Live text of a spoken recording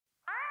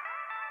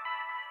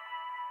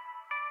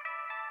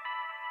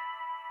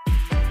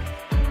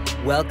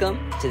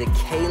Welcome to the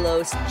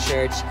Kalos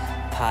Church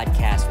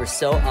podcast. We're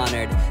so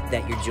honored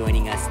that you're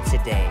joining us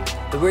today.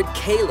 The word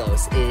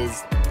kalos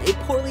is a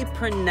poorly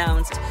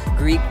pronounced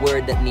Greek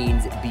word that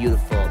means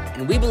beautiful.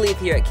 And we believe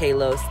here at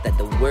Kalos that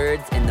the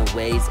words and the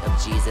ways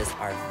of Jesus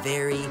are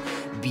very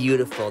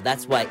beautiful.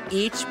 That's why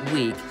each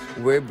week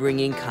we're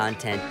bringing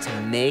content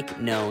to make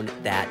known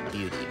that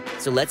beauty.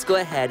 So let's go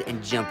ahead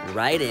and jump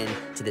right in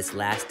to this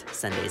last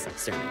Sunday's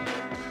sermon.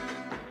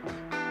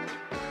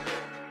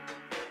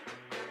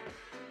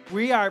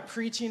 We are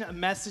preaching a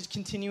message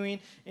continuing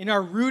in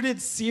our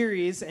Rooted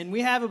series, and we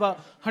have about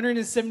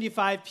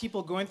 175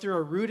 people going through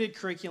a Rooted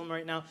curriculum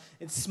right now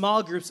in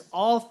small groups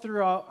all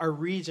throughout our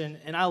region,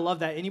 and I love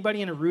that.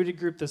 Anybody in a Rooted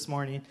group this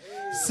morning?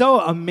 So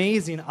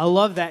amazing. I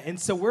love that. And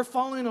so we're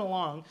following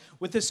along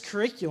with this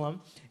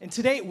curriculum, and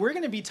today we're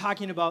going to be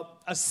talking about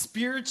a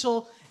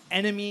spiritual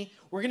enemy.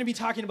 We're going to be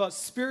talking about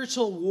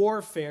spiritual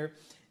warfare,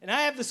 and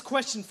I have this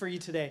question for you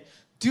today.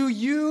 Do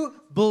you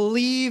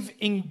believe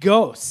in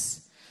ghosts?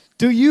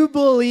 Do you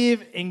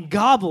believe in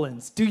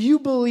goblins? Do you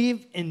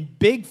believe in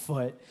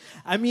Bigfoot?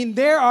 I mean,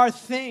 there are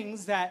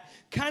things that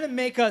kind of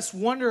make us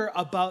wonder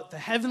about the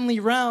heavenly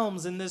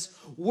realms in this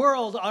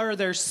world. Are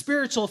there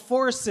spiritual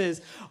forces?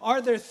 Are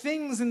there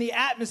things in the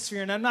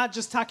atmosphere? And I'm not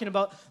just talking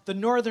about the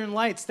northern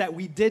lights that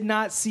we did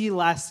not see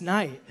last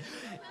night.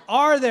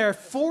 Are there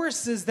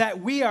forces that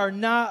we are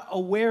not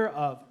aware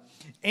of?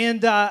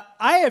 And I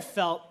have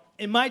felt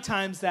in my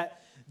times that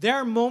there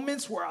are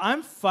moments where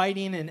I'm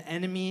fighting an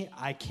enemy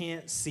I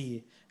can't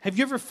see. Have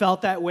you ever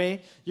felt that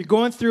way? You're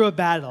going through a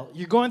battle.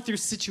 You're going through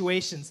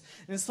situations.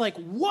 And it's like,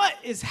 what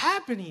is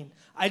happening?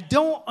 I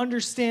don't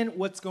understand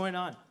what's going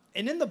on.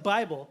 And in the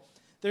Bible,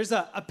 there's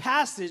a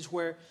passage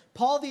where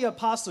Paul the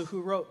Apostle,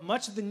 who wrote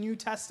much of the New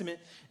Testament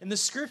in the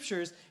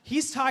Scriptures,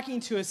 he's talking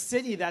to a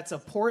city that's a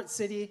port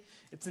city.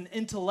 It's an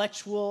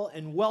intellectual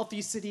and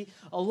wealthy city,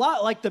 a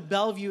lot like the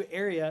Bellevue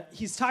area.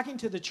 He's talking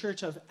to the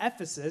church of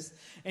Ephesus,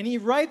 and he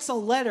writes a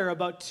letter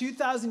about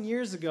 2,000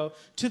 years ago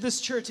to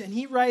this church, and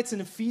he writes in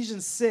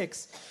Ephesians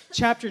 6,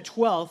 chapter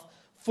 12,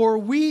 "For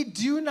we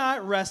do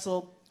not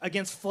wrestle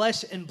against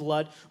flesh and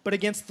blood, but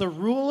against the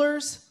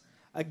rulers,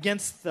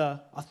 against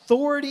the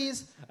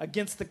authorities,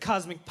 against the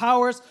cosmic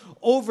powers,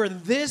 over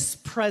this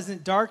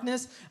present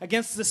darkness,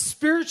 against the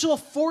spiritual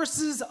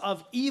forces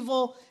of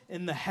evil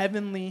in the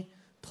heavenly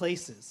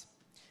places."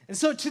 And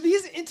so to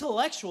these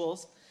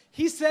intellectuals,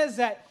 he says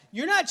that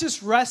you're not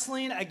just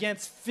wrestling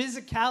against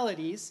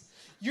physicalities.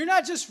 You're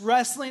not just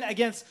wrestling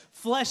against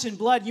flesh and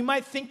blood. You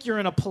might think you're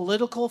in a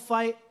political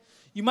fight.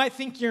 You might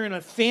think you're in a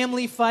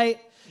family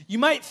fight. You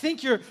might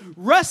think you're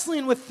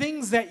wrestling with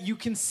things that you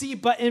can see,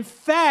 but in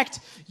fact,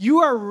 you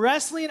are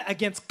wrestling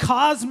against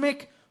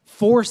cosmic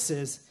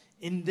forces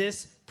in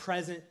this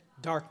present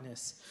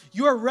darkness.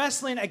 You are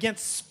wrestling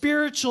against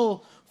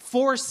spiritual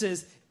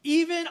forces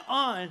even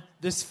on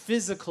this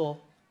physical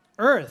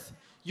earth.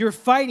 You're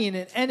fighting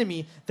an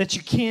enemy that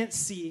you can't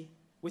see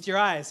with your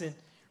eyes. And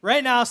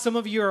right now, some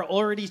of you are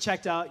already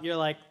checked out. You're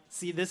like,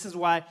 see, this is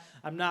why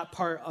I'm not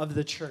part of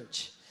the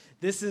church.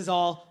 This is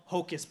all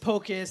hocus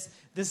pocus.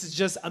 This is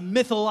just a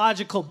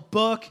mythological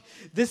book.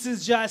 This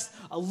is just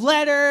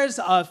letters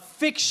of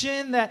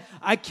fiction that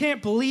I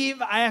can't believe.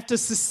 I have to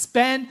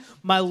suspend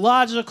my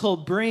logical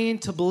brain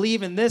to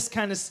believe in this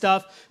kind of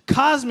stuff.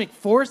 Cosmic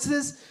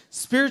forces,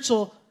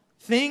 spiritual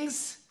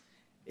things.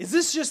 Is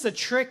this just a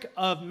trick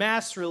of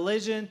mass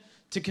religion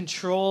to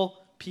control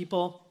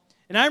people?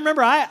 And I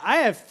remember I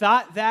have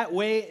thought that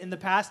way in the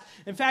past.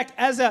 In fact,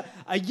 as a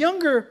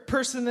younger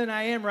person than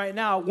I am right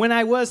now, when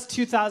I was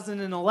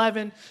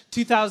 2011,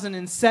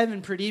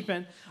 2007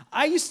 Pradeepan,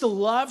 I used to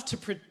love to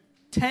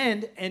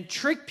pretend and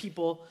trick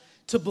people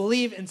to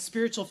believe in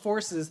spiritual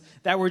forces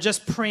that were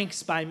just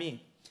pranks by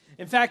me.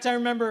 In fact, I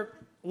remember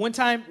one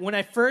time when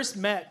I first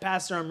met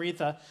Pastor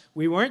Amrita,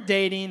 we weren't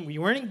dating, we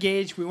weren't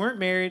engaged, we weren't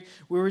married,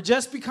 we were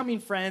just becoming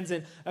friends,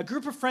 and a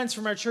group of friends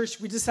from our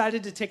church, we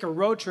decided to take a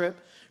road trip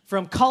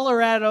from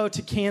Colorado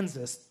to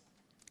Kansas.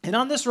 And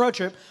on this road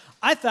trip,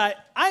 I thought,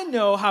 I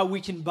know how we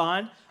can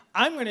bond.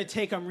 I'm going to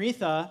take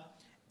Amrita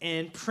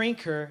and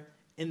prank her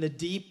in the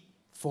deep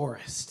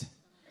forest.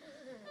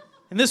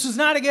 And this was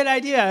not a good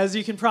idea, as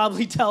you can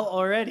probably tell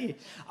already.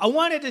 I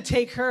wanted to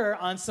take her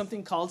on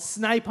something called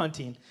snipe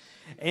hunting.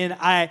 And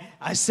I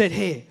said,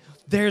 hey,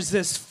 there's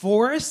this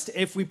forest.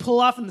 If we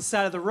pull off on the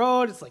side of the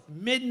road, it's like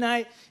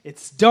midnight,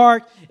 it's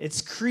dark,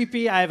 it's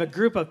creepy. I have a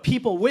group of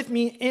people with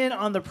me in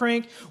on the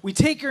prank. We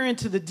take her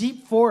into the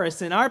deep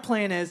forest, and our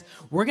plan is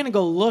we're going to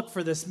go look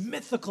for this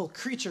mythical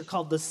creature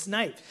called the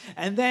snipe.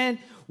 And then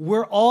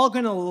we're all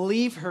going to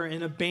leave her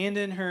and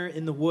abandon her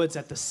in the woods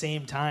at the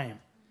same time.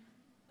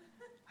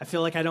 I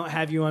feel like I don't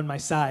have you on my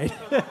side.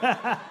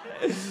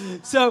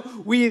 So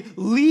we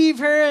leave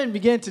her and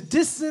begin to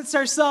distance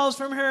ourselves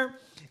from her.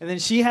 And then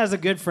she has a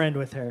good friend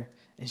with her.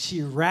 And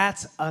she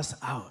rats us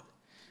out.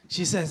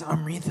 She says,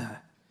 Amrita,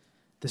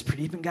 this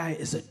Pradeepan guy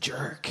is a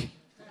jerk.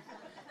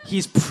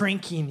 He's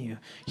pranking you.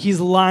 He's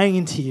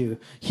lying to you.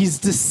 He's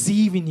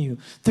deceiving you.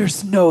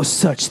 There's no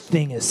such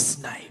thing as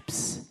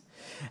snipes.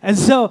 And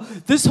so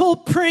this whole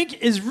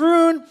prank is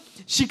ruined.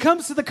 She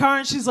comes to the car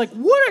and she's like,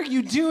 what are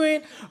you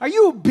doing? Are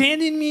you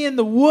abandoning me in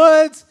the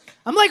woods?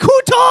 I'm like,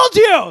 who told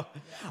you?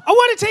 I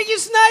want to take you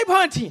snipe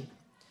hunting.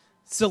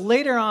 So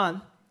later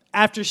on,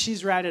 after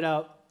she's ratted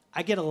out,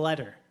 I get a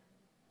letter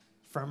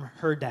from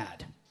her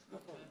dad.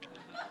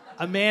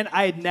 A man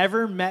I had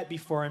never met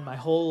before in my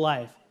whole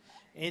life.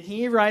 And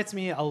he writes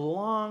me a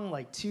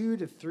long, 2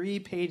 to 3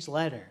 page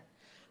letter.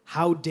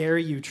 How dare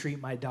you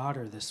treat my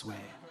daughter this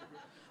way?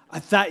 I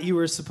thought you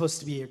were supposed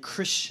to be a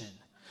Christian.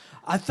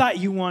 I thought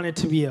you wanted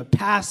to be a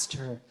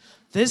pastor.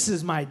 This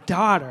is my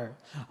daughter.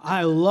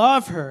 I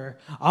love her.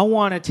 I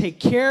want to take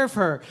care of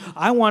her.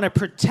 I want to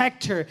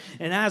protect her.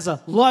 And as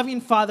a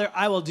loving father,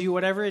 I will do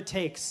whatever it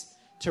takes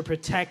to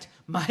protect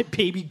my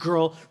baby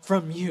girl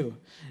from you.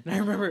 And I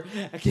remember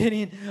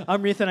getting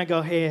Amrita and I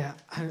go, hey,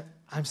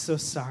 I'm so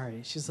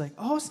sorry. She's like,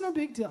 oh, it's no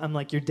big deal. I'm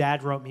like, your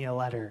dad wrote me a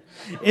letter.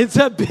 It's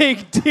a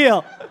big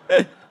deal.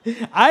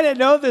 I didn't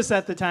know this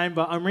at the time,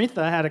 but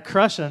Amrita had a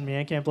crush on me.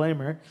 I can't blame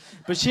her.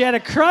 But she had a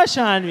crush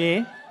on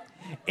me.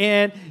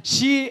 And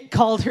she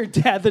called her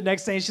dad the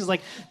next day, and she's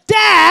like,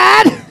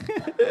 Dad,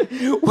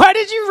 why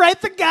did you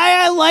write the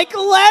guy I like a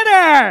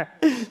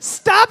letter?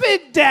 Stop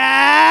it,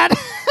 Dad.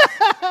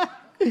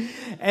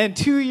 And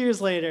 2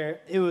 years later,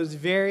 it was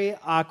very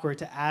awkward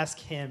to ask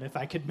him if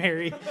I could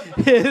marry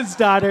his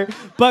daughter.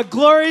 But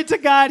glory to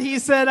God, he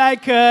said I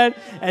could.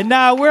 And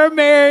now we're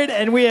married,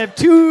 and we have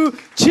 2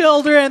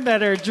 children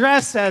that are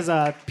dressed as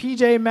a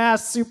PJ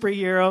Masks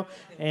superhero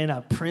and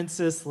a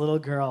princess little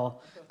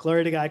girl.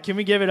 Glory to God. Can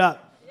we give it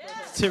up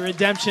to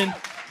redemption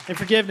and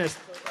forgiveness?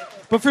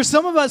 But for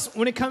some of us,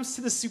 when it comes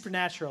to the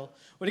supernatural,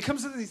 when it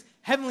comes to these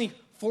heavenly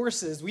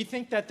forces, we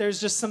think that there's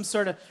just some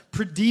sort of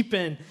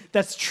Pradeepan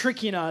that's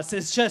tricking us.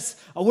 It's just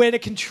a way to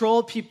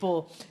control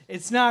people.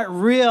 It's not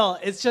real.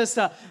 It's just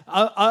a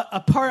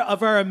part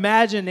of our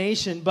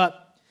imagination.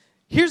 But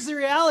here's the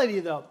reality,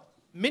 though.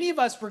 Many of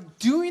us, we're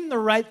doing the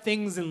right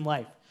things in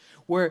life.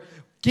 We're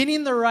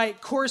getting the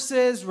right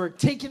courses, we're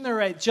taking the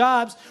right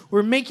jobs,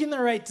 we're making the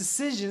right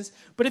decisions,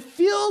 but it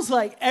feels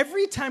like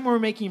every time we're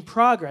making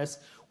progress,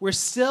 we're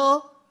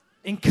still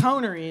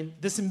encountering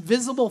this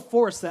invisible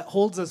force that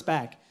holds us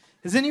back.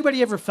 Has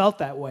anybody ever felt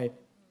that way?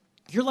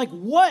 You're like,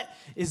 what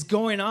is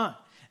going on?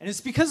 And it's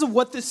because of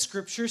what this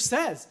scripture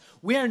says.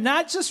 We are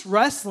not just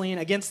wrestling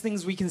against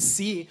things we can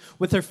see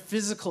with our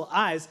physical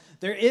eyes.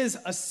 There is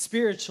a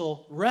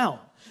spiritual realm.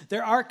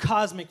 There are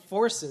cosmic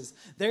forces.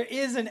 There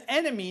is an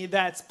enemy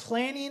that's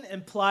planning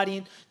and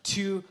plotting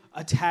to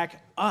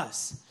attack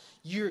us.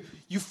 You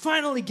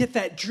finally get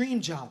that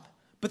dream job,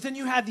 but then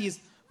you have these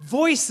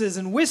voices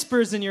and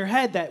whispers in your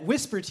head that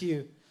whisper to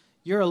you,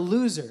 you're a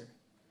loser.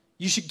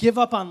 You should give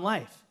up on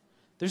life.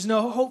 There's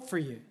no hope for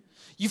you.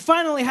 You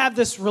finally have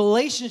this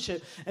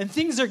relationship and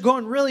things are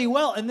going really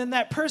well, and then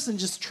that person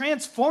just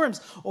transforms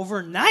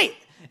overnight.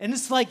 And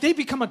it's like they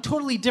become a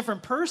totally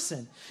different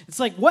person. It's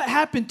like, what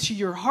happened to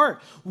your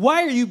heart?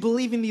 Why are you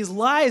believing these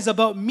lies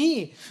about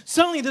me?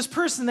 Suddenly this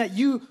person that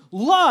you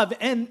love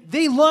and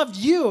they loved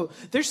you,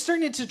 they're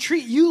starting to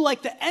treat you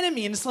like the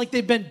enemy, and it's like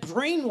they've been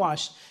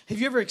brainwashed. Have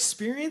you ever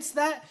experienced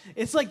that?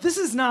 It's like, this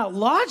is not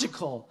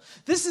logical.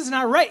 This is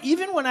not right.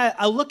 Even when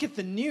I look at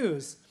the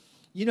news,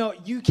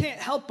 you can't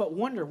help but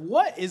wonder,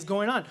 what is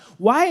going on?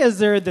 Why is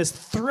there this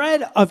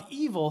thread of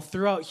evil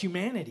throughout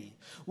humanity?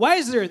 Why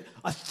is there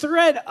a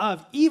thread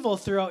of evil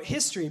throughout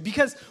history?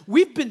 Because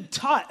we've been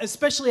taught,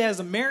 especially as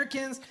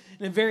Americans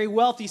in a very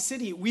wealthy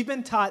city, we've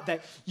been taught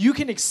that you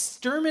can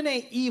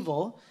exterminate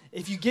evil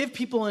if you give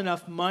people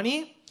enough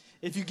money,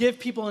 if you give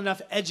people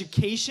enough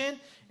education,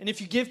 and if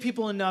you give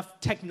people enough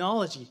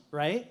technology,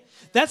 right?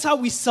 That's how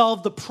we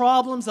solve the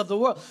problems of the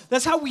world.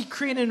 That's how we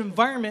create an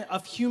environment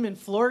of human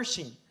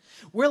flourishing.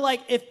 We're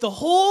like, if the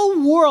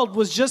whole world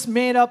was just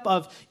made up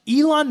of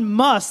Elon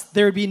Musk,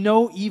 there would be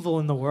no evil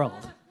in the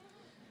world.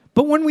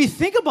 But when we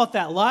think about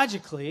that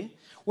logically,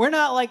 we're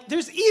not like,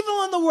 there's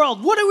evil in the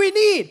world. What do we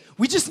need?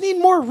 We just need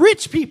more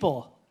rich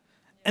people.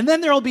 And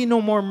then there'll be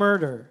no more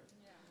murder.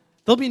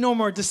 There'll be no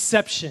more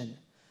deception.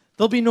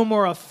 There'll be no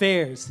more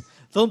affairs.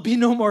 There'll be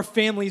no more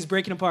families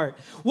breaking apart.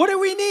 What do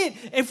we need?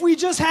 If we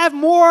just have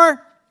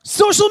more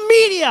social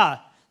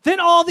media, then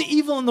all the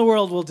evil in the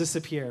world will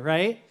disappear,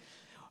 right?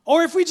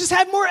 Or if we just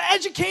have more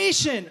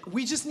education,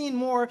 we just need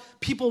more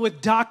people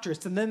with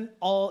doctorates, and then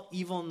all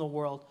evil in the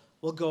world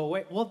will go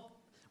away. Well,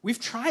 we've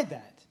tried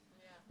that.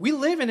 Yeah. We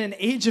live in an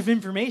age of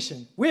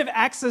information. We have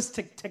access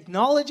to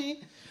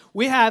technology.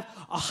 We have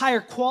a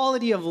higher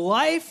quality of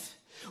life.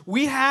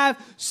 We have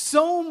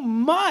so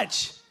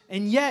much,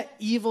 and yet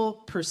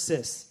evil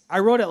persists. I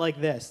wrote it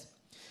like this.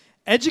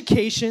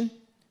 Education,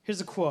 here's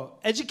a quote.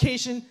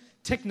 Education,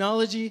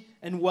 technology,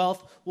 and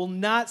wealth will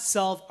not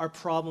solve our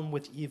problem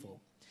with evil.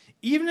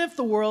 Even if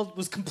the world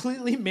was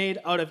completely made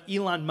out of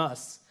Elon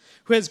Musk,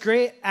 who has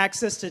great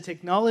access to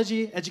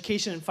technology,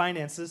 education, and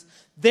finances,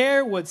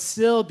 there would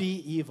still be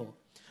evil.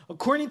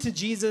 According to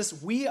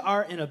Jesus, we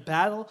are in a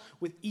battle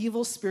with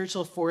evil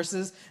spiritual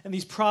forces, and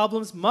these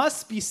problems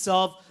must be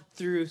solved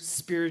through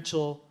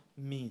spiritual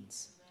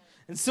means.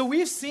 And so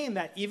we've seen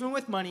that even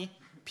with money,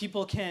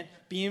 people can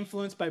be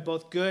influenced by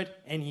both good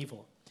and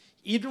evil.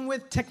 Even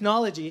with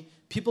technology,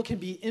 people can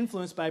be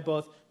influenced by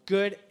both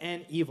good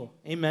and evil.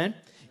 Amen?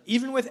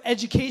 Even with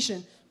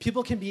education,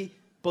 people can be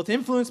both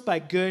influenced by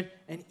good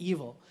and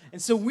evil.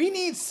 And so we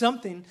need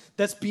something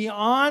that's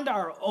beyond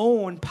our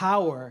own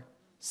power,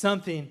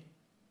 something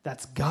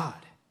that's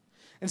God.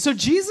 And so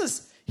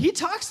Jesus, he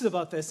talks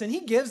about this, and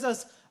he gives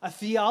us a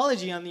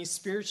theology on these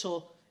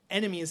spiritual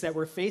enemies that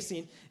we're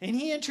facing. And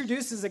he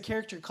introduces a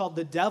character called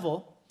the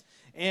devil.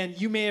 And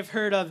you may have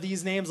heard of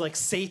these names like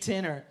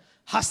Satan or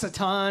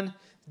Hasatan.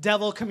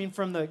 Devil coming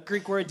from the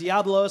Greek word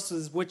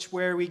diabolos,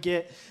 where we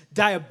get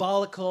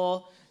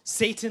diabolical.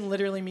 Satan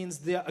literally means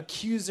the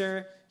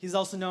accuser. He's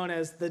also known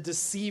as the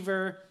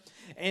deceiver.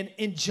 And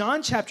in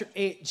John chapter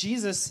 8,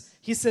 Jesus,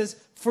 he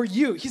says, for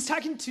you, he's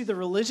talking to the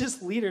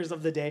religious leaders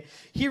of the day.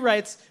 He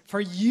writes, for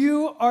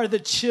you are the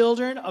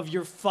children of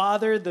your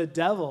father, the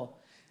devil.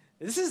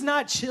 This is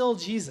not chill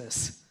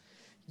Jesus.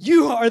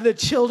 You are the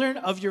children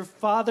of your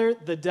father,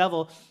 the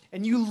devil,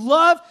 and you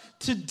love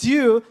to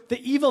do the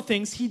evil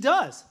things he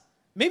does.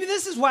 Maybe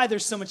this is why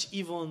there's so much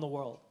evil in the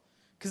world.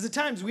 Because at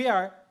times we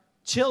are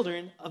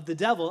children of the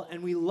devil,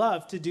 and we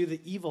love to do the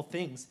evil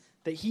things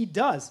that he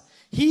does.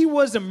 He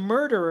was a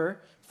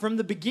murderer from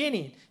the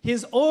beginning. He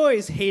has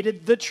always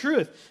hated the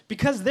truth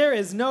because there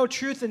is no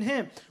truth in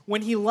him.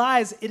 When he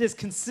lies, it is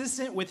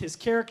consistent with his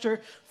character,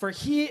 for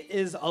he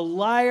is a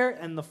liar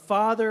and the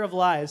father of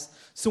lies.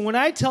 So when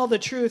I tell the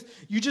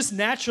truth, you just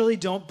naturally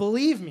don't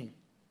believe me.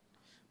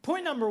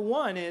 Point number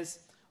one is,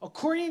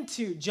 according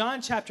to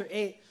John chapter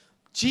 8,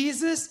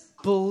 Jesus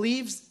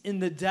believes in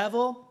the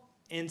devil,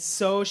 and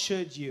so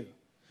should you.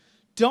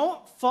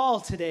 Don't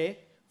fall today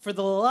for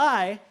the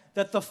lie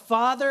that the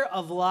father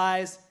of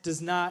lies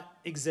does not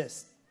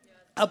exist.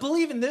 I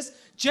believe in this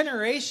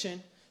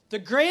generation, the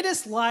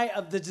greatest lie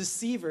of the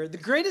deceiver, the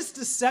greatest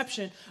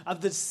deception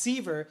of the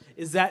deceiver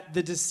is that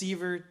the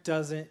deceiver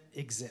doesn't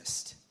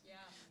exist. Yeah.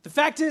 The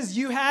fact is,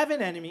 you have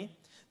an enemy.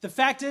 The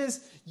fact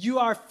is, you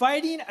are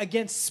fighting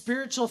against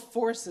spiritual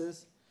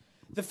forces.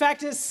 The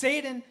fact is,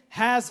 Satan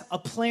has a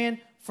plan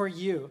for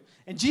you.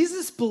 And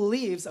Jesus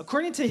believes,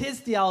 according to his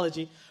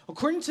theology,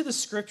 according to the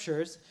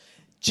scriptures,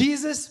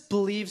 Jesus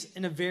believes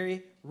in a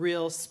very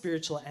real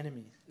spiritual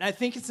enemy. And I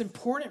think it's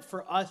important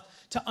for us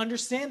to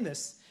understand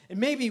this. And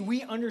maybe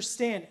we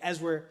understand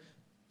as we're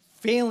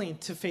failing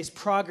to face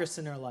progress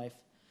in our life,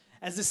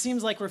 as it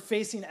seems like we're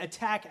facing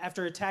attack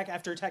after attack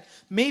after attack,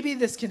 maybe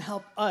this can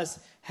help us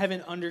have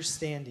an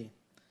understanding.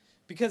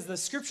 Because the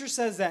scripture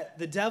says that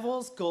the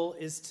devil's goal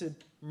is to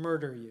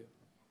murder you.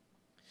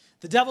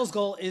 The devil's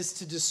goal is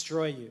to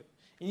destroy you.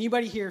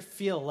 Anybody here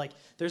feel like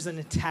there's an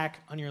attack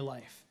on your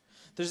life?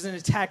 There's an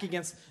attack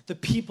against the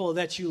people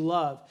that you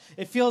love.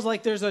 It feels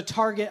like there's a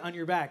target on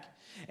your back.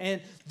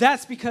 And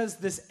that's because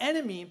this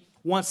enemy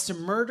wants to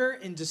murder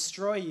and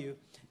destroy you.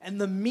 And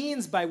the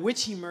means by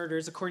which he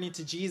murders, according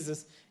to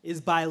Jesus, is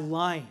by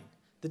lying.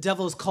 The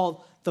devil is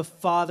called the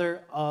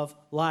father of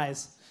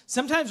lies.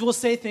 Sometimes we'll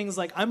say things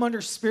like, I'm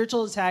under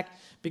spiritual attack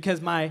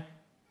because my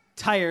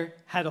tire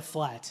had a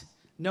flat.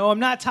 No, I'm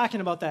not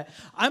talking about that.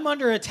 I'm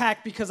under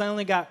attack because I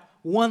only got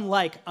one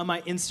like on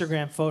my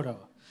Instagram photo.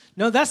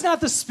 No, that's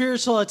not the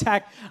spiritual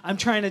attack I'm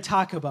trying to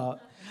talk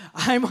about.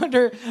 I'm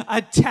under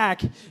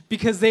attack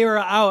because they were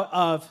out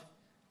of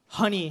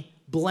honey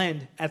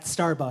blend at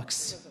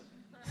Starbucks.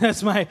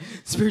 That's my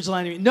spiritual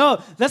enemy.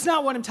 No, that's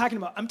not what I'm talking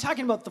about. I'm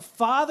talking about the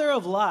father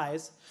of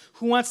lies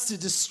who wants to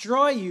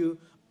destroy you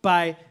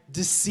by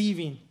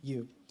deceiving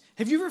you.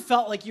 Have you ever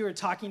felt like you were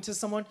talking to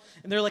someone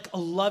and they're like a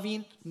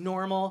loving,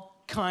 normal,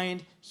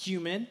 kind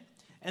human,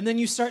 and then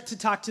you start to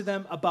talk to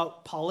them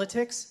about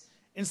politics,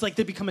 and it's like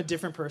they become a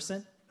different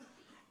person?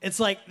 It's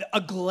like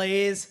a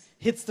glaze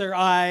hits their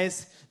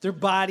eyes, their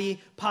body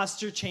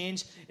posture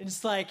change, and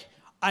it's like,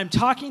 I'm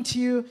talking to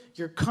you,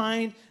 you're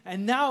kind,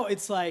 and now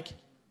it's like,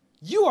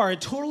 you are a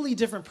totally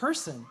different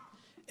person.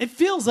 It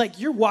feels like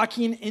you're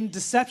walking in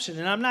deception,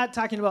 and I'm not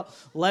talking about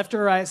left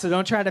or right, so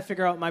don't try to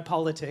figure out my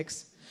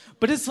politics.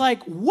 But it's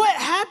like, what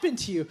happened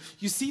to you?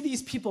 You see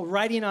these people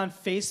writing on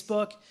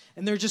Facebook,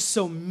 and they're just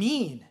so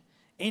mean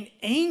and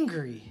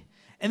angry,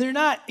 and they're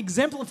not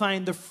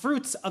exemplifying the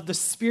fruits of the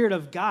Spirit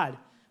of God,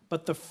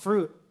 but the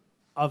fruit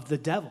of the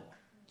devil.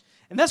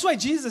 And that's why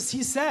Jesus,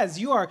 he says,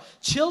 you are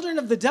children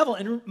of the devil.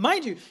 And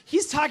mind you,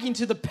 he's talking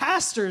to the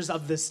pastors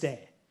of this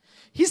day.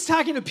 He's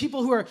talking to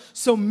people who are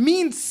so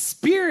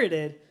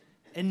mean-spirited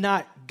and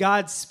not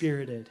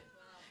God-spirited.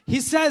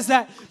 He says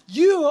that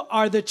you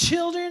are the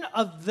children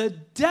of the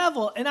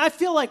devil. And I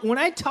feel like when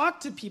I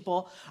talk to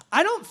people,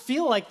 I don't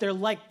feel like they're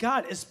like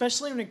God,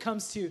 especially when it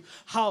comes to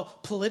how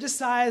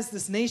politicized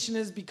this nation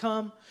has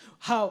become,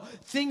 how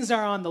things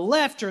are on the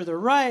left or the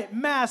right,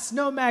 masks,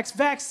 no masks,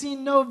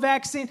 vaccine, no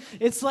vaccine.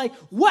 It's like,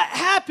 what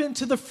happened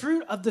to the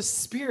fruit of the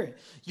Spirit?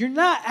 You're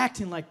not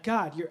acting like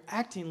God. You're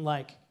acting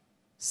like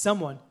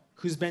someone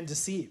who's been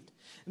deceived.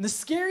 And the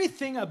scary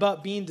thing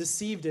about being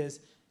deceived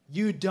is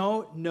you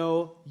don't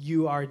know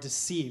you are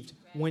deceived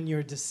when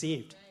you're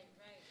deceived.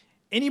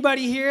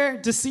 Anybody here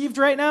deceived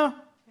right now?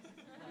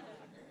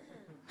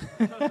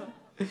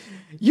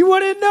 You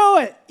wouldn't know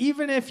it,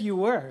 even if you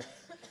were.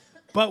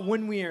 But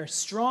when we are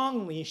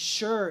strongly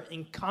sure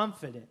and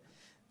confident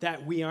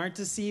that we aren't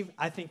deceived,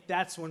 I think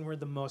that's when we're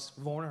the most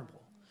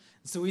vulnerable.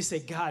 So we say,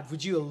 God,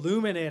 would you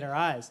illuminate our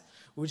eyes?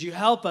 Would you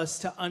help us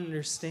to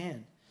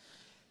understand?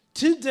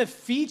 To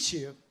defeat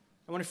you,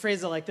 I want to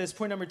phrase it like this.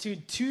 Point number 2,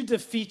 to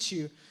defeat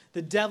you,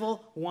 the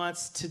devil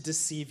wants to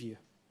deceive you.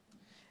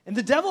 And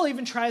the devil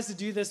even tries to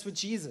do this with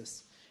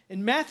Jesus.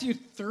 In Matthew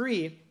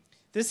 3,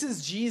 this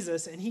is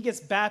Jesus, and he gets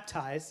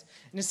baptized.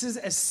 And it says,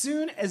 as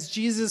soon as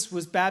Jesus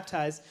was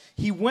baptized,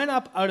 he went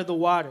up out of the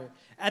water.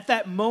 At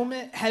that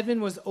moment,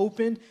 heaven was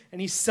opened, and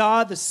he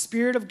saw the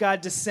Spirit of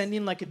God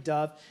descending like a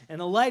dove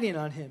and alighting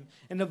on him.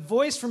 And a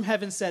voice from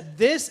heaven said,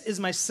 this is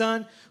my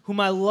Son, whom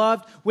I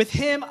loved. With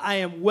him I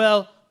am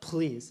well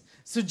pleased.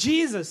 So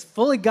Jesus,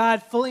 fully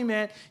God, fully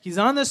man, he's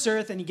on this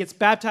earth, and he gets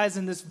baptized,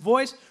 and this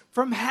voice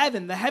from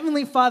heaven, the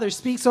Heavenly Father,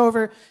 speaks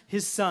over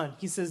his Son.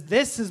 He says,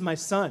 this is my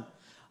Son.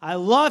 I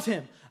love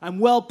him. I'm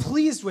well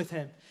pleased with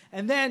him.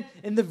 And then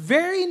in the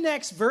very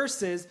next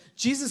verses,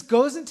 Jesus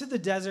goes into the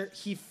desert,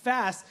 he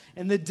fasts,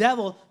 and the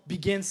devil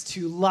begins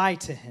to lie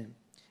to him.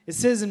 It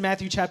says in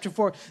Matthew chapter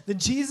 4, that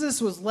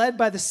Jesus was led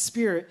by the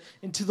Spirit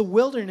into the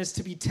wilderness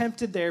to be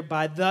tempted there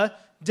by the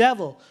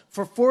devil.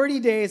 For 40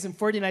 days and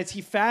 40 nights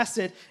he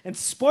fasted, and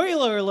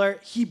spoiler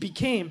alert, he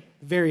became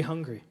very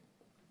hungry.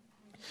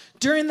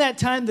 During that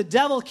time, the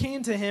devil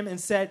came to him and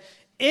said,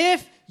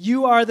 if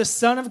you are the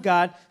Son of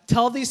God,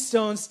 tell these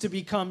stones to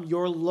become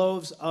your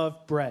loaves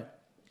of bread.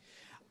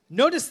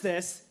 Notice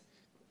this.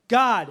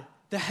 God,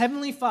 the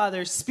Heavenly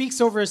Father, speaks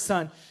over his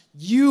Son.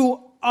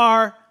 You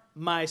are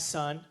my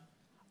Son.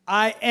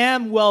 I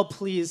am well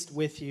pleased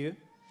with you.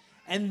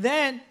 And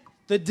then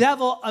the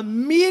devil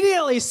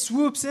immediately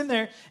swoops in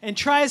there and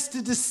tries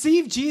to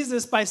deceive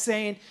Jesus by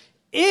saying,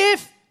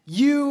 if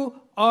you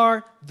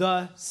are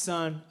the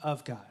Son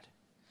of God.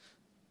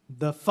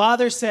 The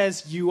Father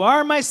says, you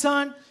are my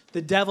Son.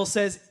 The devil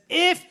says,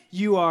 if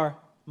you are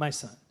my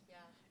Son.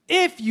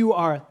 Yeah. If you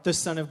are the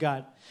Son of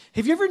God.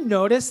 Have you ever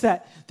noticed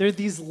that there are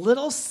these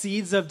little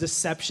seeds of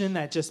deception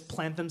that just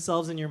plant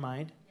themselves in your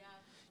mind? Yeah.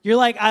 You're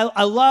like,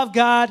 I love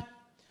God.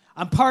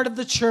 I'm part of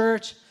the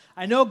church.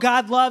 I know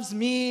God loves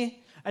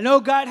me. I know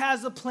God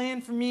has a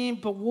plan for me,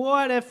 but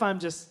what if I'm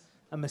just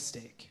a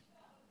mistake?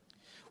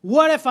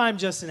 What if I'm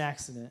just an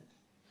accident?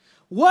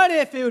 What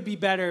if it would be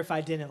better if I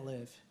didn't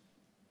live?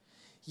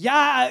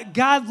 Yeah,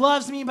 God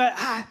loves me, but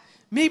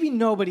maybe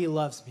nobody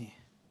loves me.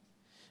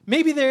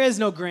 Maybe there is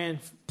no grand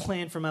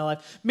plan for my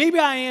life. Maybe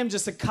I am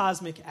just a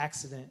cosmic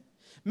accident.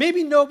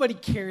 Maybe nobody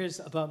cares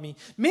about me.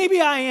 Maybe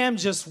I am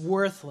just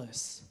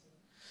worthless.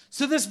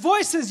 So this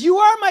voice says, you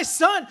are my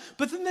Son.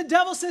 But then the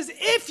devil says,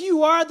 if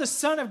you are the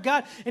Son of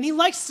God. And he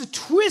likes to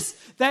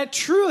twist that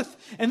truth.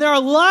 And there are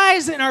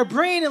lies in our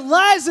brain and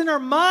lies in our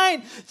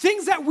mind,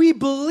 things that we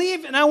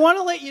believe. And I want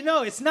to let you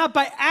know, it's not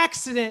by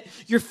accident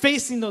you're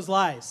facing those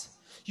lies.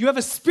 You have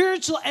a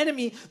spiritual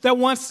enemy that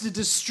wants to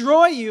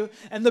destroy you,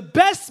 and the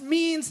best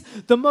means,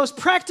 the most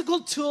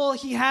practical tool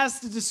he has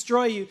to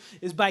destroy you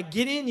is by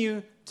getting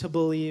you to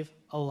believe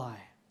a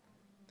lie.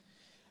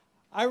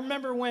 I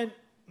remember when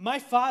my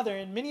father,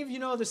 and many of you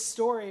know this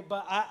story,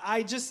 but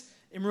I just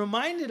am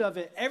reminded of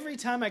it every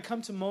time I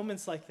come to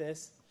moments like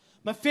this.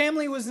 My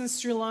family was in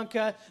Sri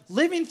Lanka,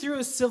 living through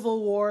a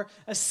civil war,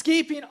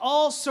 escaping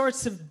all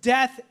sorts of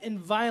death and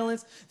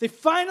violence. They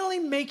finally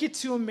make it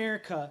to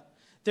America.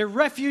 They're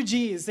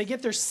refugees. They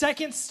get their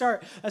second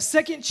start, a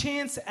second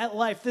chance at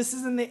life. This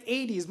is in the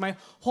 80s. My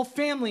whole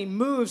family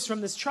moves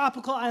from this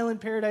tropical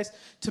island paradise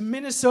to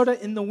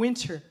Minnesota in the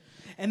winter.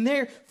 And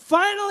they're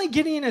finally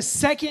getting a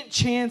second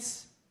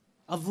chance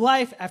of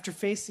life after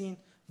facing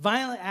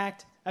violent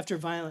act after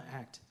violent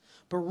act.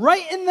 But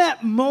right in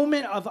that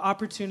moment of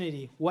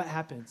opportunity, what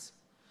happens?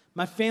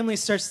 My family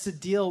starts to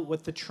deal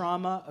with the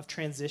trauma of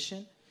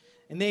transition,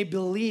 and they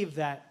believe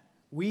that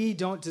we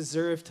don't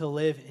deserve to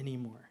live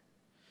anymore.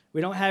 We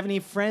don't have any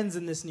friends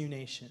in this new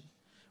nation.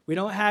 We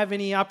don't have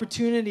any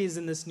opportunities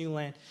in this new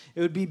land.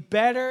 It would be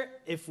better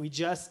if we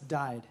just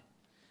died.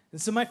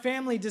 And so my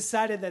family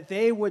decided that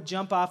they would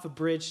jump off a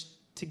bridge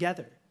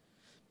together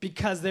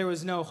because there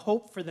was no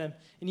hope for them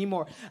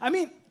anymore. I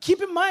mean,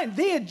 keep in mind,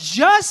 they had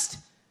just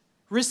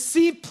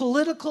received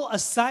political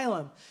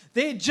asylum.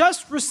 They had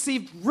just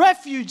received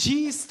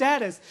refugee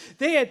status.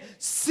 They had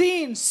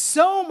seen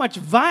so much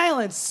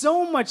violence,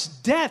 so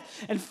much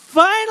death. And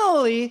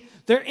finally,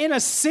 they're in a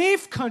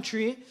safe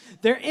country.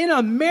 They're in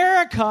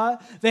America.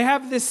 They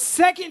have this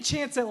second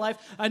chance at life,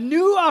 a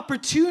new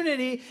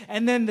opportunity,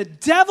 and then the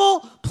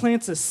devil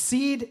plants a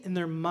seed in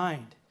their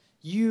mind.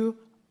 You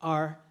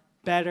are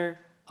better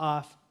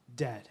off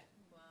dead.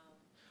 Wow.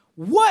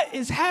 What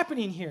is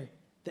happening here?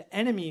 The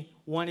enemy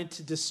wanted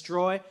to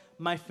destroy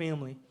my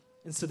family,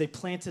 and so they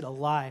planted a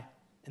lie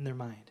in their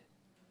mind.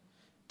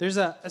 There's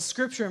a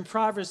scripture in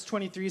Proverbs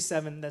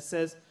 23:7 that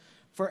says,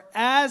 for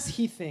as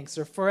he thinks,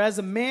 or for as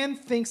a man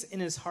thinks in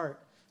his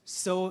heart,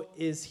 so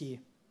is he.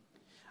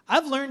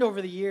 I've learned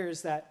over the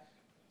years that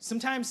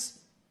sometimes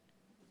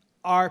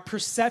our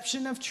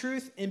perception of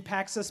truth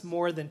impacts us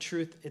more than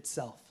truth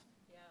itself.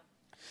 Yeah.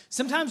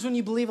 Sometimes when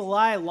you believe a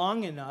lie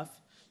long enough,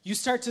 you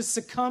start to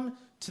succumb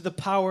to the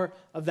power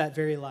of that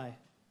very lie.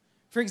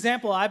 For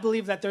example, I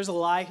believe that there's a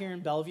lie here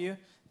in Bellevue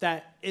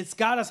that it's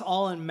got us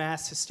all in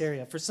mass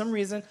hysteria. For some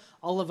reason,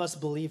 all of us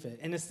believe it.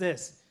 And it's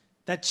this,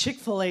 that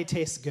Chick-fil-A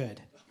tastes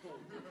good.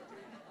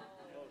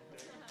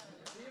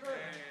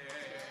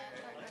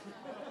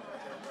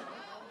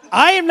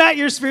 I am not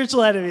your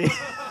spiritual enemy.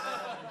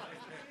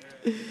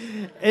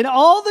 And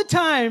all the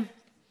time,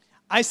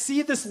 I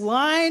see this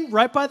line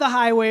right by the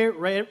highway,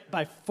 right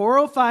by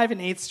 405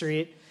 and 8th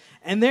Street,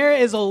 and there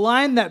is a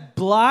line that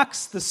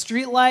blocks the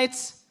street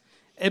lights.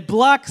 It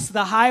blocks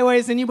the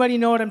highways. Anybody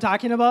know what I'm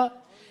talking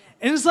about?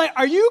 And it's like,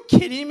 are you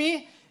kidding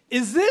me?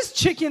 Is this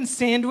chicken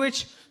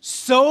sandwich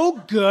so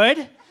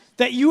good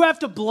that you have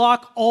to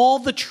block all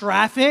the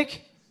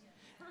traffic?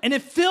 And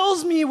it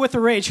fills me with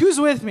rage. Who's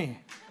with me?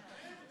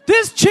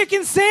 This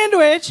chicken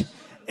sandwich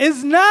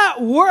is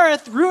not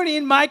worth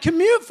ruining my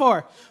commute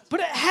for. But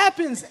it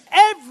happens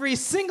every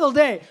single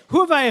day. Who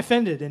have I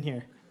offended in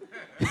here?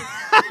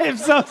 I'm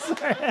so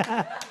sorry.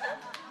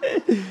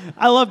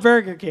 I love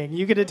Burger King.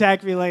 You can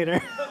attack me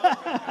later.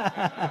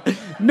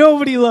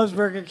 Nobody loves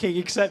Burger King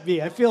except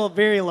me. I feel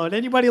very alone.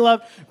 Anybody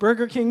love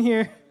Burger King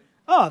here?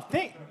 Oh,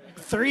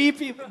 3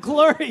 people.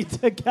 Glory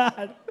to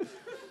God.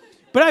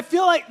 But I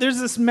feel like there's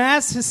this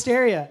mass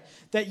hysteria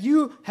that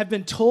you have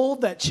been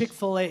told that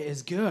Chick-fil-A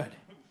is good.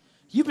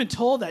 You've been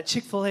told that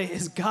Chick-fil-A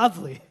is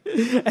godly.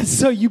 And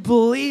so you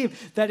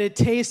believe that it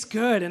tastes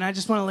good. And I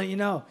just want to let you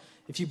know,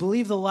 if you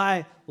believe the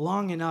lie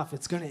long enough,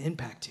 it's going to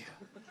impact you.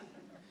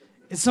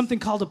 It's something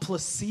called a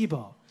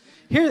placebo.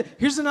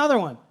 Here's another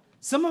one.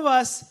 Some of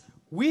us,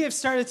 we have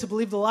started to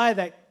believe the lie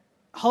that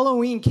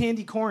Halloween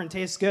candy corn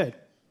tastes good.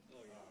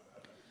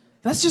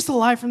 That's just a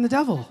lie from the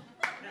devil.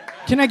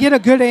 Can I get a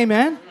good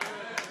amen?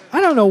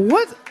 I don't know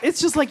what. It's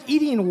just like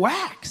eating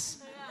wax.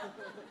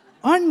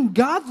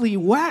 Ungodly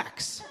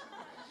wax.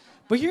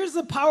 But here's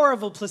the power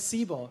of a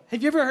placebo.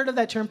 Have you ever heard of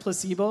that term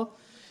placebo?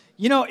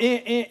 You know,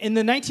 in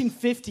the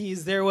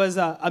 1950s, there was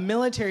a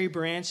military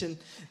branch, and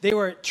they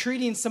were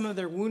treating some of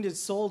their wounded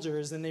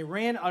soldiers, and they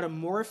ran out of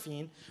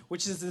morphine,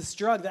 which is this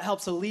drug that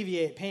helps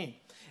alleviate pain.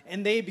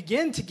 And they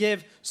began to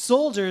give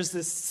soldiers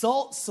this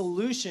salt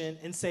solution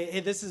and say,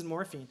 hey, this is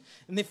morphine.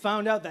 And they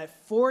found out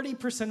that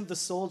 40% of the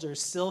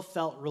soldiers still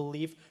felt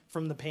relief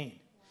from the pain.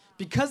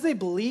 Because they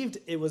believed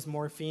it was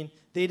morphine,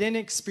 they didn't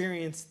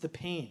experience the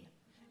pain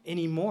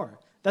anymore.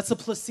 That's a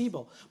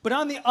placebo. But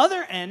on the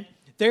other end,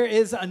 there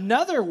is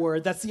another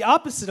word that's the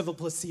opposite of a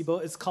placebo.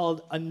 It's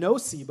called a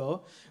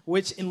nocebo,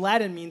 which in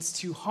Latin means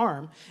to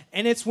harm.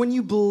 And it's when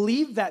you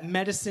believe that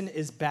medicine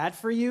is bad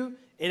for you,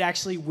 it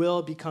actually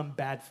will become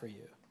bad for you.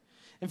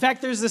 In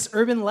fact, there's this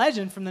urban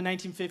legend from the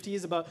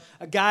 1950s about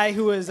a guy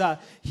who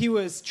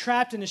was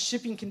trapped in a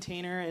shipping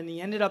container, and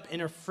he ended up in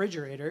a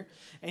refrigerator,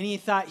 and he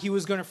thought he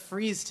was going to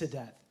freeze to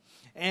death.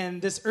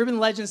 And this urban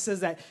legend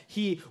says that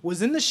he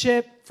was in the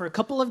ship for a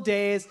couple of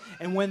days,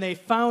 and when they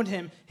found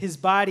him, his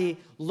body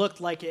looked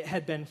like it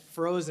had been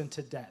frozen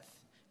to death.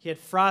 He had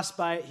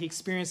frostbite. He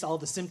experienced all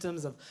the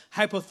symptoms of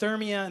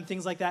hypothermia and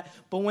things like that.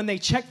 But when they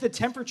checked the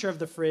temperature of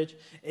the fridge,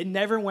 it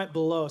never went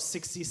below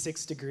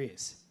 66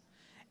 degrees.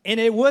 And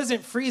it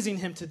wasn't freezing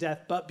him to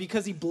death, but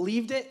because he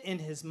believed it in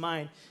his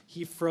mind,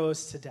 he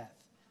froze to death.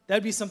 That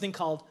would be something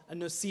called a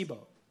nocebo.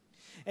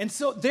 And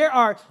so there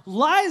are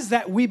lies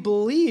that we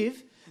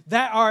believe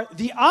that are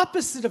the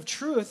opposite of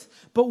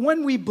truth, but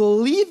when we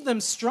believe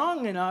them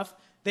strong enough,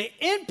 they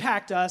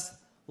impact us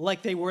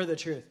like they were the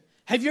truth.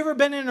 Have you ever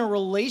been in a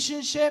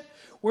relationship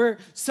where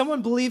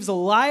someone believes a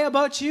lie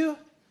about you,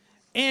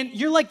 and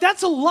you're like,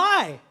 that's a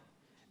lie,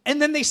 and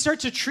then they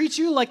start to treat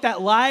you like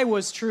that lie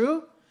was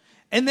true,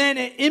 and then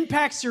it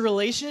impacts your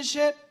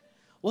relationship?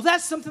 Well,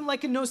 that's something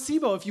like a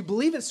nocebo. If you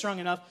believe it strong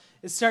enough,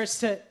 it starts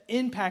to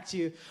impact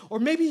you. Or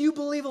maybe you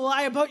believe a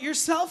lie about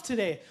yourself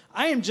today.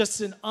 I am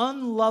just an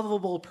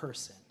unlovable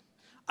person.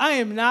 I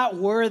am not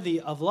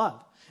worthy of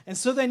love. And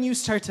so then you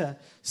start to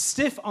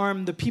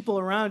stiff-arm the people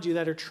around you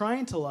that are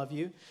trying to love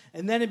you,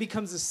 and then it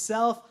becomes a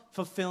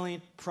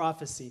self-fulfilling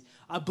prophecy.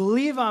 I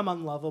believe I'm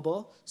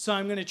unlovable, so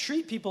I'm going to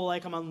treat people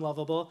like I'm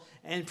unlovable,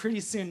 and pretty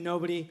soon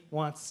nobody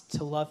wants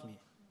to love me.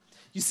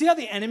 You see how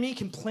the enemy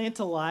can plant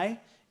a lie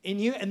in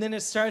you, and then it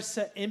starts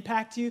to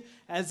impact you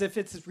as if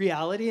it's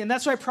reality? And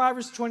that's why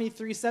Proverbs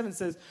 23:7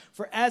 says,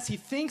 for as he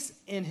thinks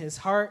in his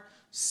heart,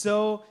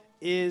 so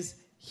is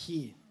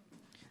he.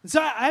 And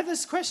so I have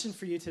this question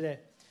for you today.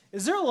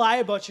 Is there a lie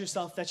about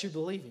yourself that you're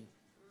believing?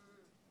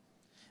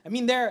 I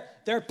mean, there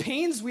are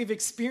pains we've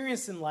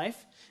experienced in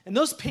life, and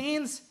those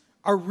pains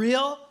are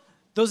real.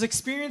 Those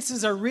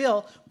experiences are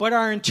real, but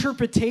our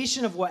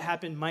interpretation of what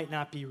happened might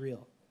not be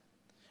real.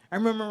 I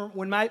remember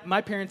when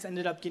my parents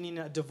ended up getting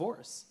a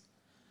divorce.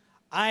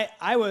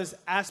 I was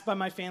asked by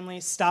my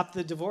family, stop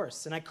the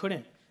divorce, and I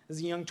couldn't. As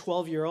a young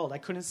 12-year-old, I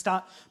couldn't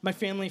stop my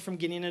family from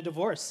getting a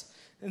divorce.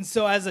 And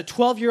so as a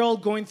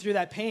 12-year-old going through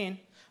that pain,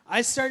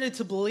 I started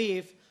to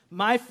believe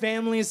my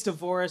family's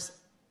divorce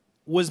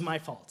was my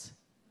fault.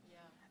 Yeah.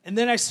 And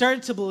then I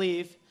started to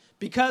believe,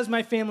 because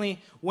my family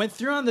went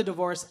through on the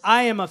divorce,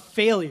 I am a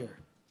failure.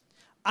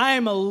 I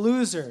am a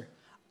loser.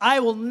 I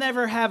will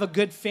never have a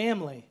good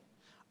family.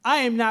 I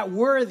am not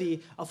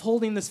worthy of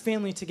holding this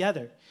family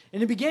together.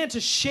 And it began to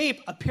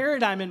shape a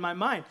paradigm in my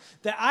mind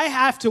that I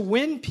have to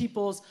win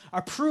people's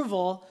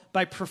approval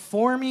by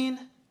performing,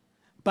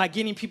 by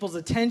getting people's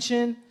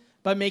attention,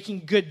 by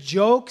making good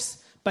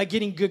jokes, by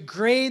getting good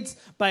grades,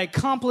 by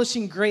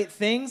accomplishing great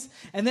things.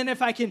 And then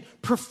if I can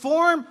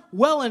perform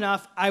well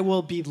enough, I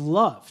will be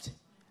loved.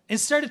 It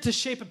started to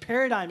shape a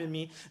paradigm in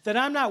me that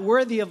I'm not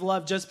worthy of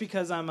love just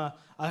because I'm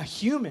a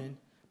human,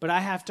 but I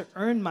have to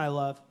earn my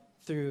love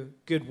through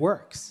good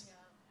works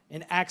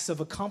and acts of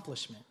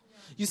accomplishment.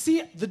 You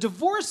see, the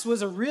divorce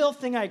was a real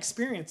thing I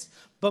experienced,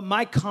 but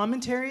my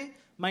commentary,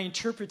 my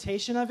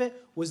interpretation of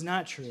it was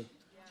not true.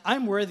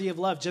 I'm worthy of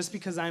love just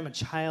because I'm a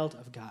child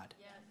of God.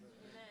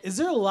 Is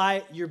there a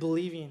lie you're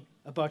believing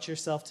about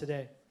yourself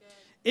today?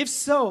 If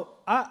so,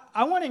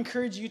 I want to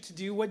encourage you to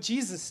do what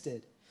Jesus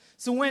did.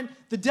 So when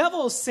the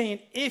devil is saying,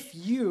 if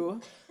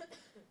you,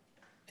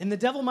 and the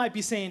devil might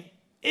be saying,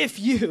 if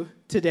you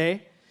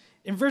today,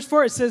 in verse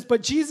 4 it says,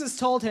 but Jesus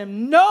told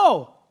him,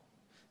 no,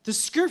 the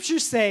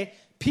scriptures say,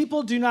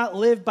 people do not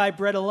live by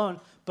bread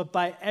alone, but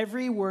by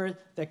every word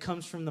that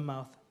comes from the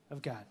mouth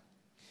of God.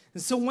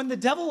 And so when the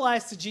devil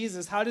lies to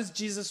Jesus, how does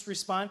Jesus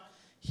respond?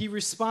 He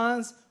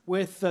responds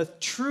with the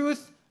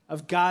truth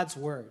of God's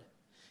word.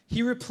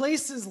 He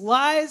replaces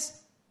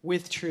lies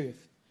with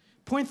truth.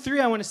 Point 3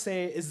 I want to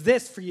say is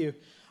this for you.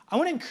 I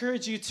want to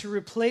encourage you to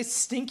replace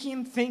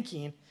stinking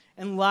thinking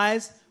and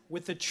lies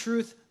with the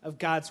truth of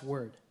God's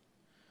word.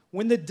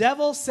 When the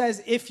devil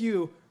says, if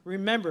you,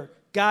 remember,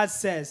 God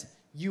says,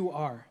 you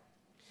are.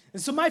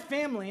 And so my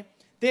family,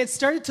 they had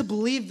started to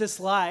believe this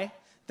lie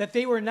that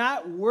they were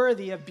not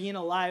worthy of being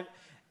alive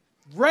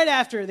right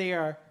after they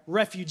are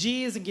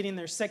refugees and getting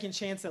their second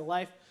chance at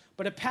life.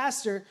 But a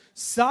pastor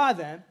saw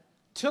them,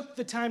 took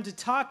the time to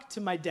talk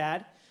to my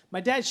dad. My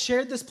dad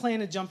shared this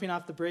plan of jumping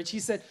off the bridge. He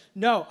said,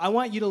 no, I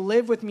want you to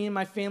live with me and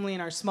my family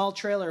in our small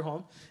trailer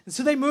home. And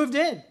so they moved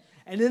in.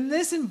 And in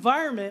this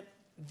environment,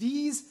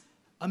 these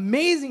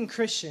amazing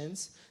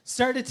Christians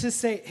started to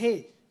say,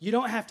 hey, you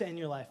don't have to end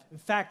your life. In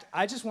fact,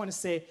 I just want to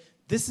say,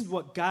 this is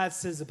what God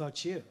says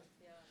about you.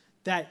 Yeah.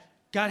 That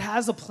God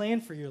has a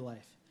plan for your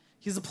life.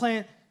 He has a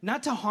plan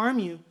not to harm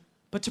you,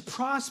 but to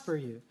prosper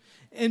you.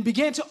 And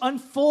began to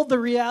unfold the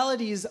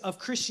realities of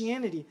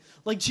Christianity.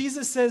 Like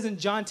Jesus says in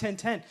John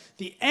 10:10,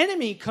 the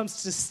enemy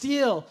comes to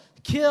steal,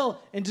 kill,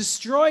 and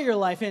destroy your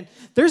life. And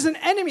there's an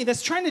enemy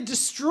that's trying to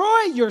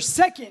destroy your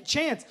second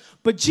chance.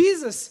 But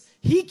Jesus,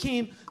 he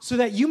came so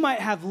that you might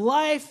have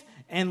life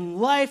and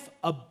life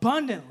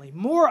abundantly,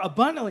 more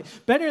abundantly,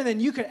 better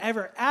than you could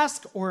ever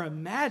ask or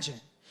imagine.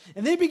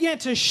 And they began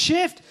to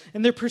shift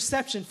in their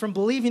perception from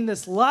believing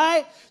this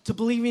lie to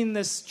believing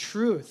this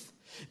truth.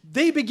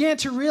 They began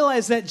to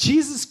realize that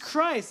Jesus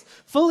Christ,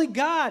 fully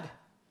God,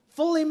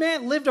 fully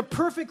man, lived a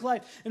perfect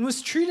life and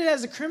was treated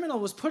as a criminal,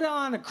 was put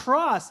on a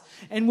cross,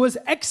 and was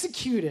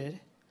executed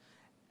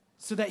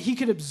so that he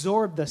could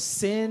absorb the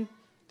sin,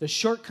 the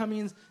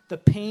shortcomings, the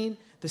pain,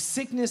 the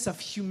sickness of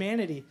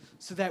humanity,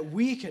 so that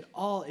we could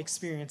all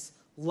experience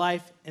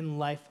life and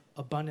life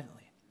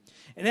abundantly.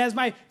 And as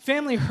my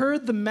family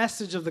heard the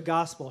message of the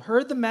gospel,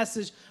 heard the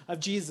message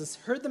of Jesus,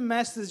 heard the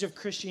message of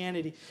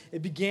Christianity,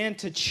 it began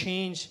to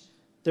change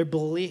their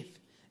belief.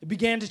 It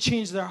began to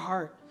change their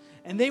heart.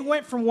 And they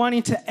went from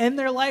wanting to end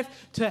their life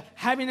to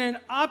having an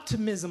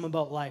optimism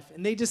about life.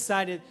 And they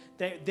decided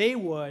that they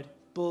would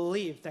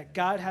believe that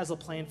God has a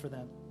plan for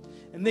them.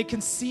 And they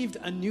conceived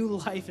a new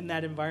life in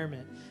that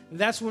environment. And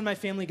that's when my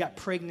family got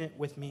pregnant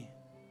with me.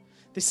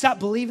 They stopped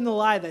believing the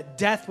lie that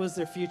death was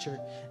their future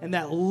and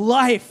that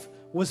life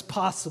was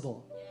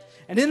possible.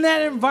 And in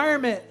that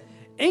environment,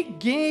 it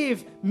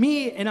gave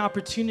me an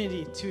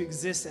opportunity to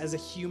exist as a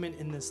human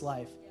in this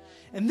life.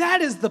 And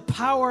that is the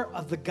power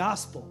of the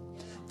gospel.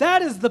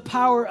 That is the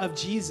power of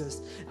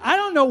Jesus. I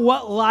don't know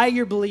what lie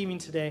you're believing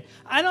today.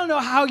 I don't know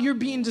how you're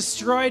being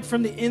destroyed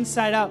from the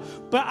inside out.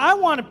 But I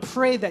want to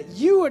pray that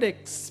you would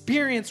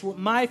experience what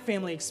my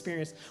family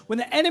experienced. When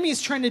the enemy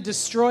is trying to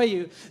destroy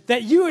you,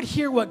 that you would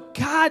hear what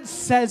God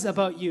says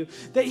about you.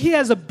 That he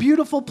has a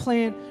beautiful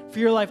plan for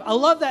your life. I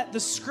love that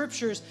the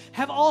scriptures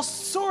have all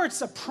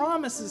sorts of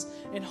promises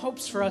and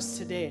hopes for us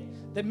today.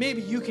 That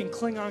maybe you can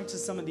cling on to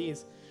some of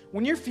these.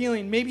 When you're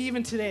feeling, maybe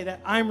even today,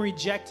 that I'm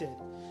rejected,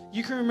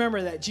 you can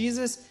remember that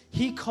Jesus,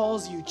 he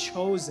calls you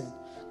chosen.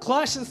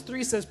 Colossians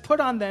 3 says, put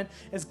on then,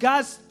 as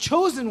God's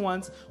chosen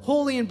ones,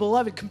 holy and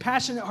beloved,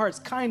 compassionate hearts,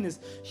 kindness,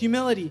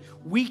 humility,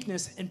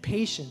 weakness, and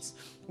patience.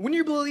 When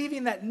you're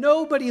believing that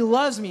nobody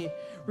loves me,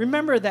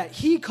 remember that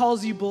he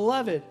calls you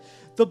beloved.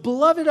 The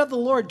beloved of the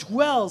Lord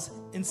dwells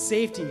in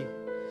safety.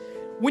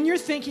 When you're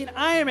thinking,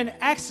 I am an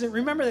accident,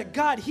 remember that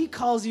God, he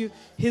calls you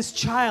his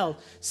child.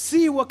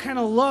 See what kind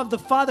of love the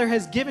Father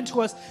has given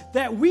to us,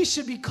 that we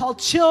should be called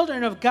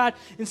children of God,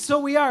 and so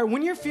we are.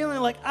 When you're feeling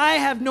like I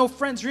have no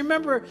friends,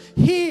 remember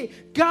he,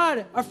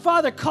 God, our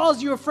Father,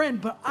 calls you a friend,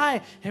 but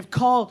I have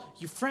called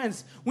you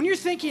friends. When you're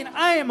thinking,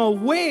 I am a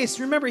waste,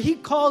 remember, he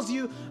calls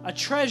you a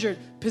treasured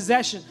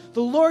possession.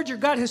 The Lord your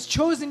God has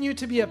chosen you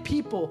to be a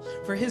people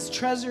for his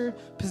treasured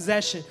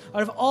possession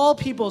out of all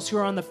peoples who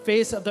are on the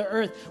face of the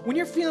earth. When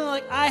you're feeling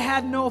like I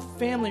had no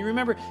family,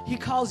 remember, he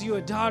calls you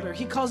a daughter.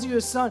 He calls you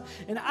a son.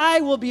 And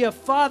I will be a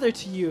father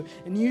to you,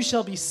 and you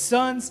shall be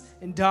sons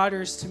and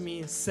daughters to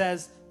me,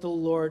 says the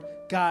Lord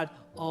God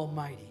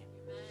Almighty.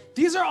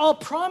 These are all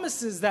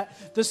promises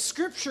that the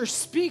scripture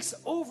speaks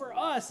over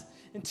us.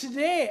 And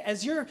today,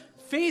 as you're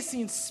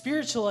facing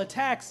spiritual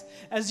attacks,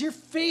 as you're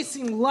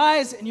facing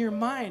lies in your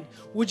mind,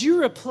 would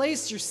you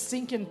replace your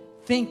sinking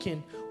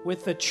thinking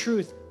with the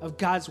truth of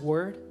God's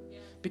word?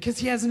 Because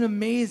he has an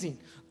amazing,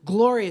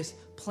 glorious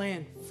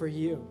plan for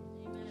you.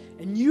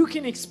 And you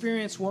can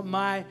experience what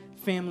my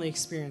family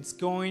experienced,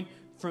 going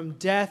from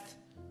death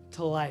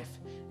to life.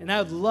 And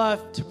I would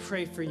love to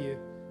pray for you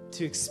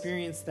to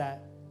experience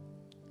that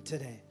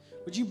today.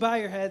 Would you bow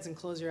your heads and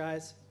close your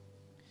eyes?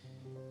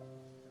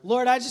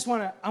 Lord, I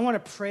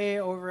want to pray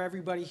over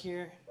everybody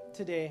here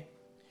today.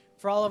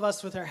 For all of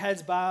us with our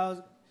heads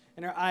bowed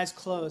and our eyes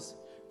closed.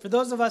 For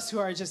those of us who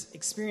are just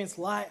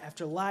experiencing lie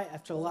after lie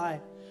after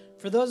lie.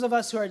 For those of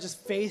us who are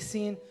just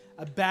facing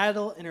a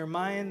battle in our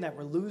mind that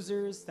we're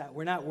losers, that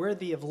we're not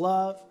worthy of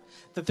love,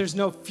 that there's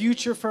no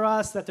future for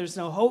us, that there's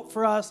no hope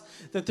for us,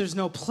 that there's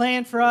no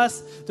plan for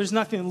us, there's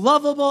nothing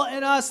lovable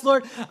in us.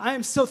 Lord, I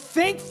am so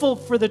thankful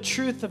for the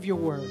truth of your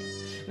word.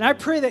 And I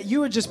pray that you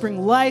would just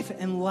bring life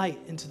and light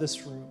into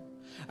this room.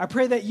 I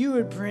pray that you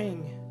would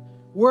bring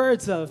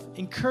words of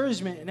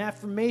encouragement and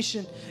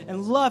affirmation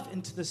and love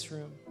into this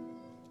room.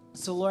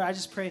 So, Lord, I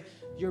just pray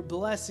your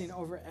blessing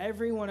over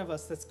every one of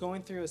us that's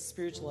going through a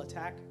spiritual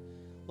attack.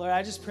 Lord,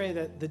 I just pray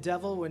that the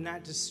devil would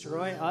not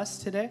destroy us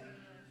today,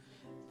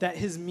 that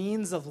his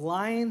means of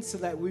lying so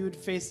that we would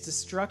face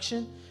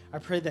destruction, I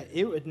pray that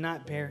it would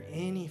not bear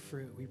any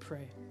fruit, we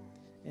pray,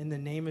 in the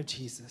name of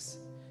Jesus.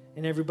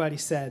 And everybody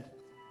said,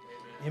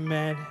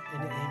 amen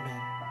and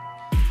amen.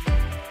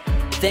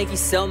 Thank you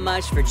so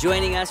much for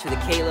joining us for the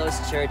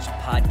Kalos Church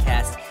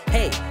podcast.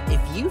 Hey,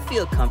 if you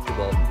feel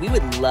comfortable, we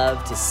would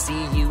love to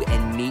see you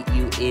and meet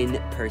you in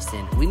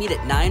person. We meet at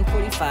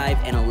 9:45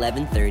 and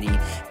 11:30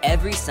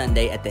 every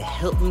Sunday at the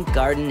Hilton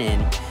Garden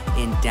Inn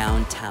in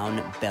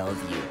downtown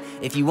Bellevue.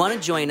 If you want to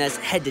join us,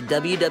 head to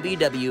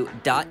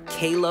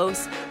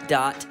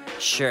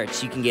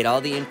www.kalos.church. You can get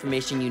all the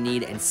information you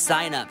need and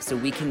sign up so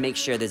we can make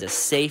sure there's a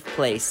safe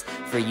place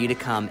for you to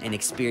come and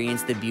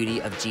experience the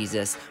beauty of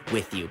Jesus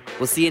with you.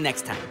 We'll see you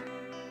next time.